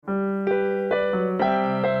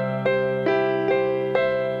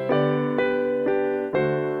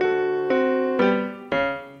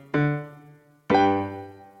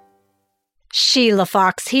Sheila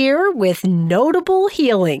Fox here with Notable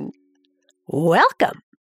Healing. Welcome.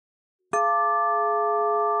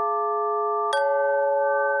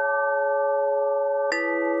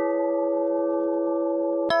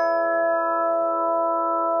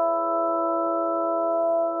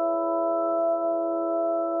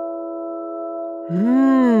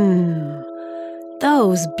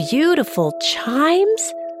 Those beautiful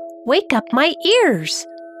chimes wake up my ears,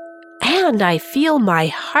 and I feel my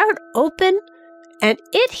heart open, and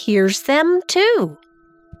it hears them too.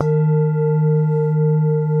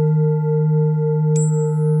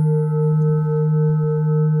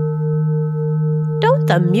 Don't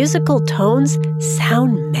the musical tones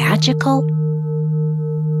sound magical?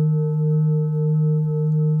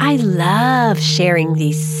 I love sharing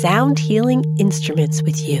these sound healing instruments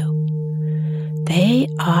with you. They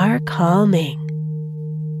are calming.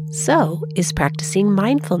 So is practicing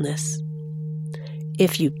mindfulness.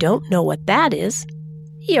 If you don't know what that is,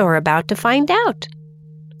 you're about to find out.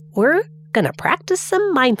 We're going to practice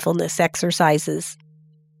some mindfulness exercises.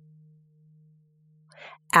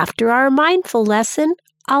 After our mindful lesson,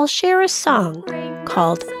 I'll share a song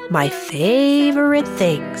called My Favorite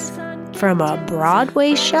Things from a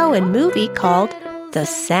Broadway show and movie called The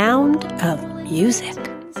Sound of Music.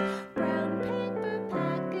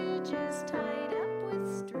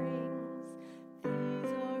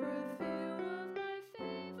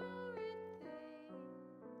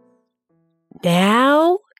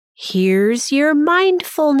 Now, here's your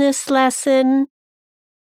mindfulness lesson.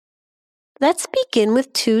 Let's begin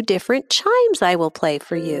with 2 different chimes I will play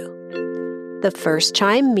for you. The first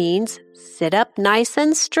chime means sit up nice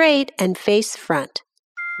and straight and face front.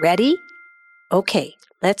 Ready? Okay,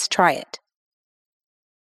 let's try it.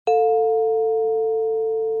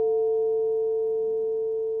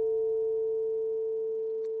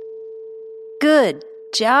 Good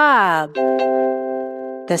job!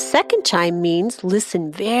 The second chime means listen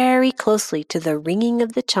very closely to the ringing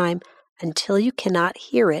of the chime until you cannot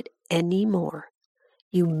hear it anymore.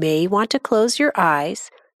 You may want to close your eyes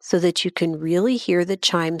so that you can really hear the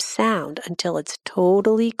chime sound until it's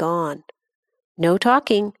totally gone. No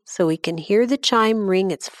talking, so we can hear the chime ring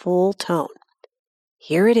its full tone.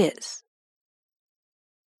 Here it is.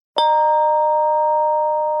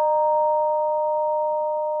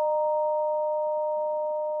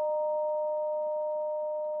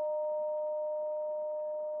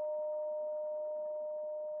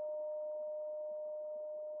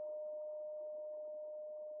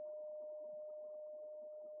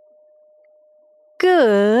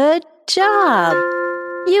 Good job!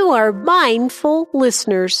 You are mindful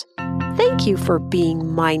listeners. Thank you for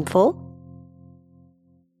being mindful.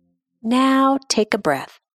 Now take a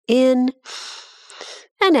breath in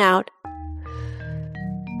and out.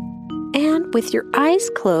 And with your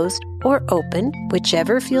eyes closed or open,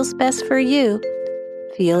 whichever feels best for you,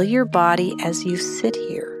 feel your body as you sit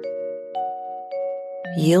here.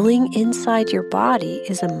 Feeling inside your body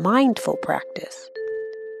is a mindful practice.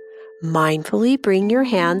 Mindfully bring your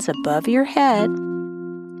hands above your head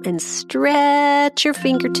and stretch your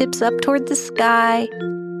fingertips up toward the sky.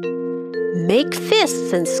 Make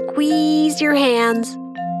fists and squeeze your hands.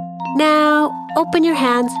 Now open your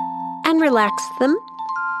hands and relax them.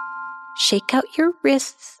 Shake out your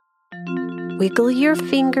wrists. Wiggle your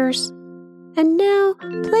fingers. And now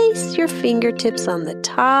place your fingertips on the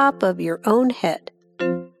top of your own head.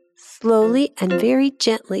 Slowly and very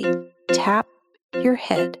gently tap your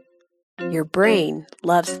head. Your brain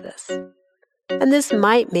loves this. And this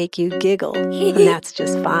might make you giggle, and that's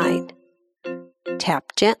just fine.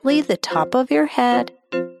 Tap gently the top of your head,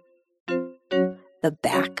 the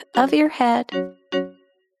back of your head,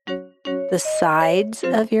 the sides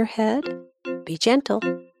of your head. Be gentle.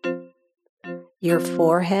 Your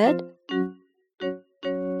forehead,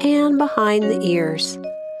 and behind the ears.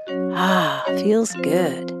 Feels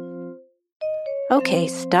good. Okay,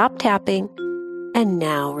 stop tapping. And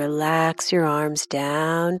now relax your arms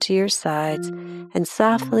down to your sides and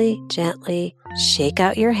softly, gently shake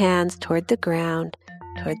out your hands toward the ground,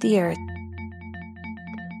 toward the earth.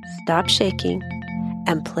 Stop shaking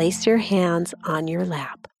and place your hands on your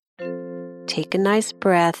lap. Take a nice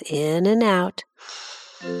breath in and out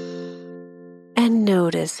and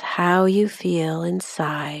notice how you feel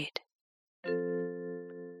inside.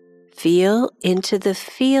 Feel into the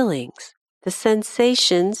feelings, the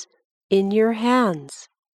sensations in your hands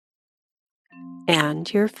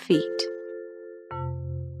and your feet.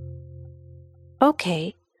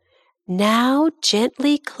 Okay, now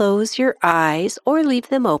gently close your eyes or leave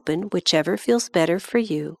them open, whichever feels better for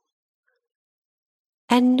you.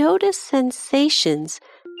 And notice sensations,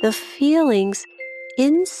 the feelings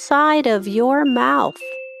inside of your mouth.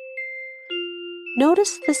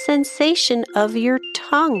 Notice the sensation of your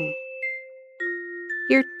tongue,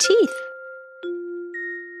 your teeth,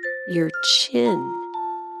 your chin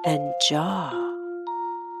and jaw.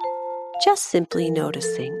 Just simply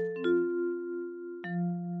noticing.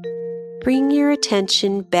 Bring your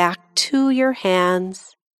attention back to your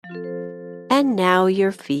hands and now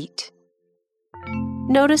your feet.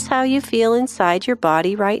 Notice how you feel inside your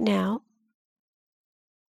body right now.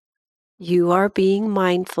 You are being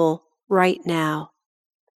mindful right now.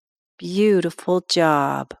 Beautiful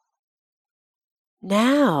job.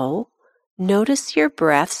 Now, notice your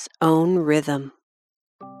breath's own rhythm.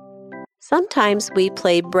 Sometimes we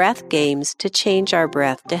play breath games to change our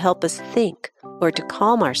breath to help us think or to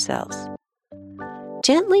calm ourselves.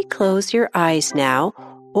 Gently close your eyes now,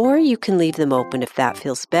 or you can leave them open if that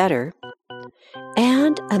feels better.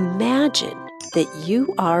 And imagine that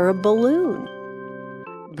you are a balloon.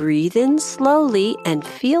 Breathe in slowly and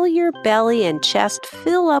feel your belly and chest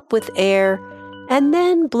fill up with air, and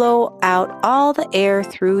then blow out all the air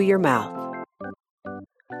through your mouth.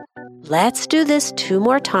 Let's do this 2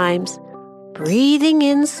 more times. Breathing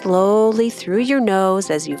in slowly through your nose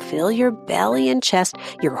as you fill your belly and chest,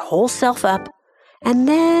 your whole self up, and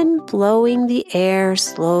then blowing the air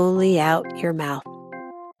slowly out your mouth.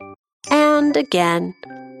 And again,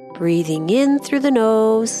 breathing in through the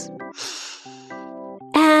nose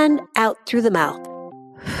and out through the mouth.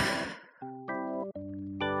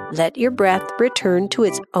 Let your breath return to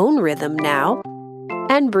its own rhythm now,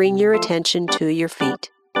 and bring your attention to your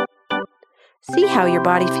feet. See how your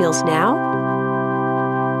body feels now?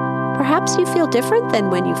 Perhaps you feel different than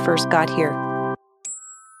when you first got here.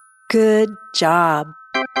 Good job.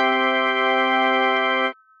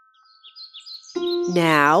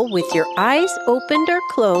 Now, with your eyes opened or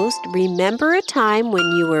closed, remember a time when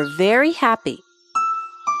you were very happy.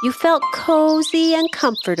 You felt cozy and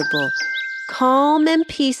comfortable, calm and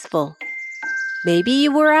peaceful. Maybe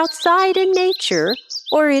you were outside in nature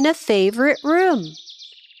or in a favorite room.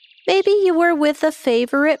 Maybe you were with a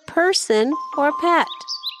favorite person or pet.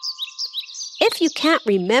 If you can't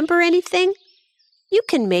remember anything, you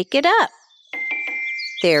can make it up.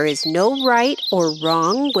 There is no right or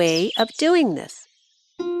wrong way of doing this.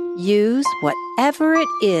 Use whatever it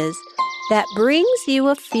is that brings you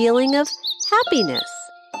a feeling of happiness,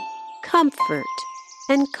 comfort,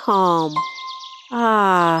 and calm.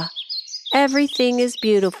 Everything is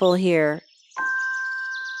beautiful here.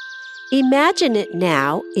 Imagine it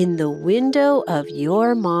now in the window of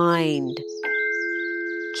your mind.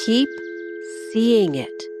 Keep seeing it.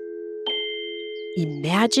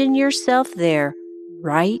 Imagine yourself there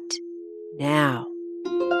right now.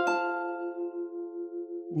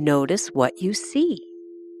 Notice what you see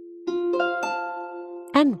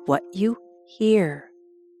and what you hear.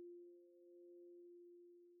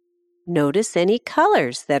 Notice any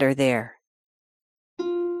colors that are there.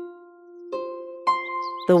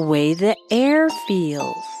 The way the air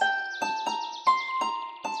feels.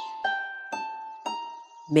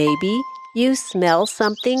 Maybe you smell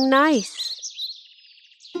something nice.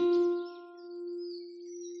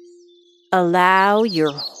 Allow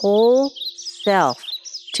your whole self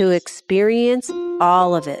to experience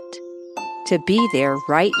all of it, to be there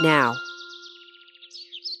right now.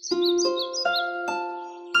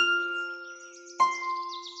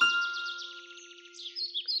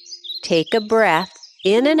 Take a breath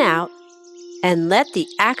in and out, and let the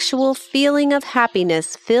actual feeling of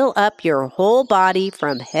happiness fill up your whole body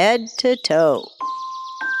from head to toe.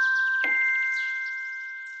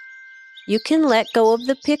 You can let go of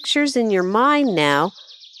the pictures in your mind now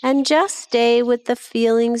and just stay with the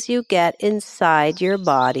feelings you get inside your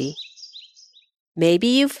body. Maybe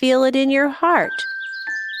you feel it in your heart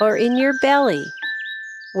or in your belly.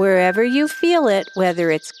 Wherever you feel it, whether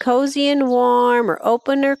it's cozy and warm or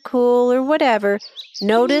open or cool or whatever,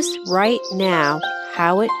 notice right now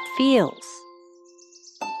how it feels.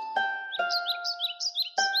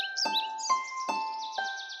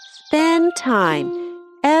 Spend time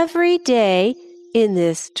every day in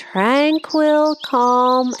this tranquil,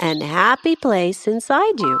 calm, and happy place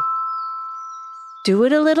inside you. Do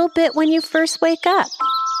it a little bit when you first wake up.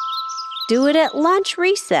 Do it at lunch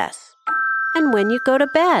recess and when you go to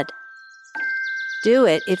bed. Do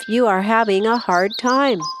it if you are having a hard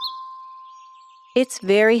time. It's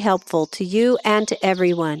very helpful to you and to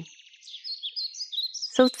everyone.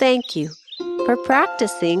 So thank you for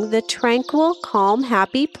practicing the tranquil, calm,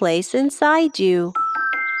 happy place inside you.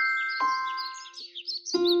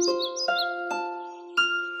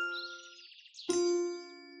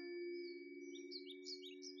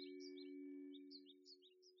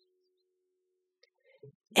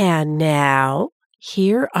 And now,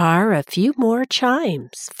 here are a few more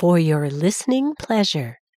chimes for your listening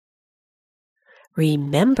pleasure.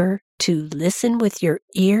 Remember to listen with your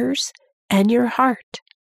ears and your heart.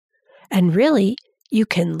 And really, you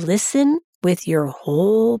can listen with your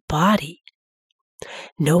whole body.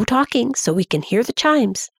 No talking so we can hear the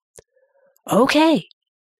chimes. Okay,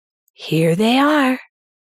 here they are.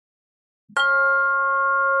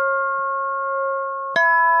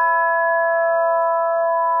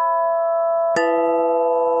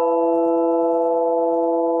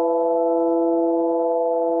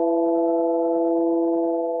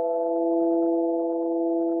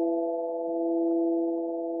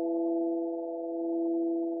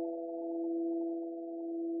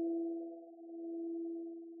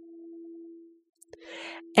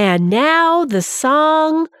 And now the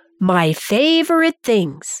song, My Favorite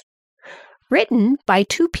Things, written by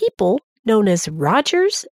two people known as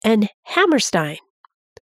Rodgers and Hammerstein.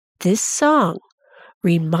 This song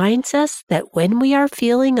reminds us that when we are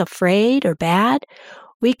feeling afraid or bad,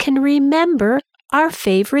 we can remember our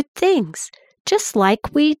favorite things, just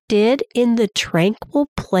like we did in the tranquil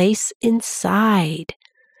place inside.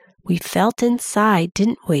 We felt inside,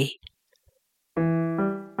 didn't we?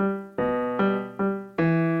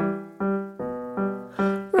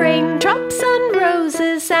 Raindrops on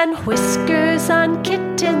roses and whiskers on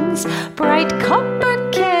kittens, bright copper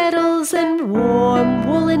kettles and warm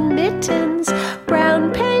woolen mittens,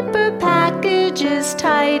 brown paper packages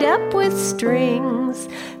tied up with strings.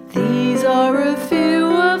 These are a few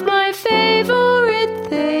of my favorite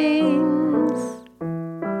things.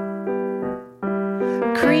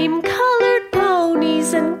 Cream-colored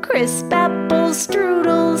ponies and crisp apple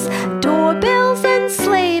strudels, doorbells and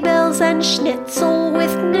sleigh bells and schnitzel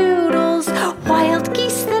with noodles, wild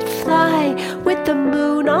geese that fly with the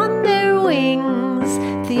moon on their wings.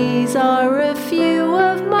 These are a few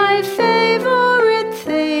of my favorite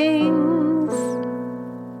things.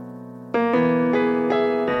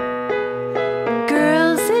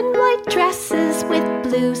 Girls in white dresses with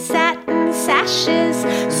blue satin sashes,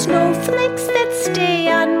 snowflakes that stay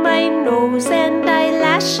on my nose and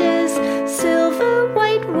eyelashes, silver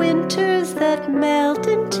white winters that melt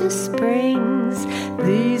into springs.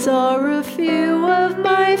 These are a few of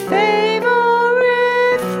my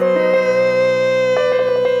favorite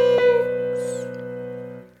things.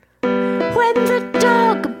 When the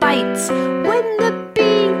dog bites, when the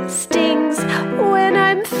bee stings, when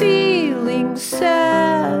I'm feeling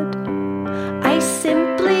sad, I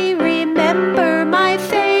simply remember my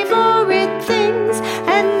favorite things,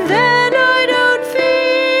 and then I don't feel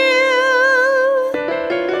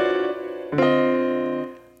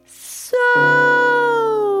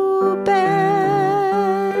so bad.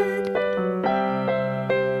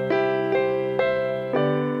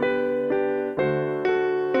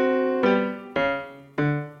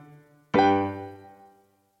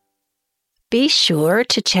 Be sure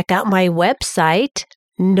to check out my website,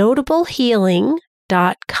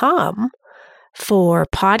 notablehealing.com, for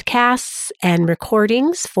podcasts and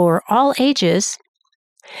recordings for all ages,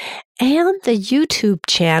 and the YouTube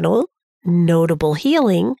channel, Notable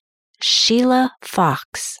Healing, Sheila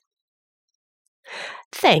Fox.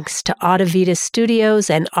 Thanks to Audivita Studios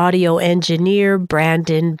and audio engineer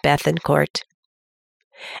Brandon Bethencourt.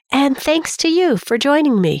 And thanks to you for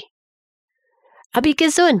joining me. Abi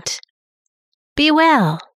gesund. Be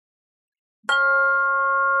well.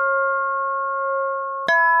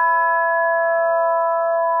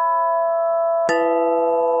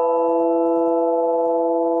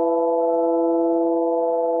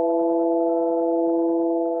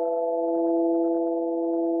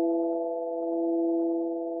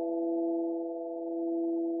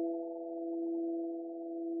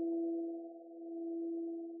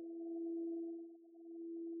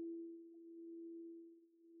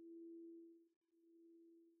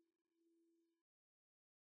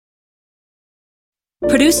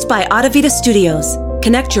 Produced by Audivita Studios.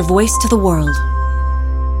 Connect your voice to the world.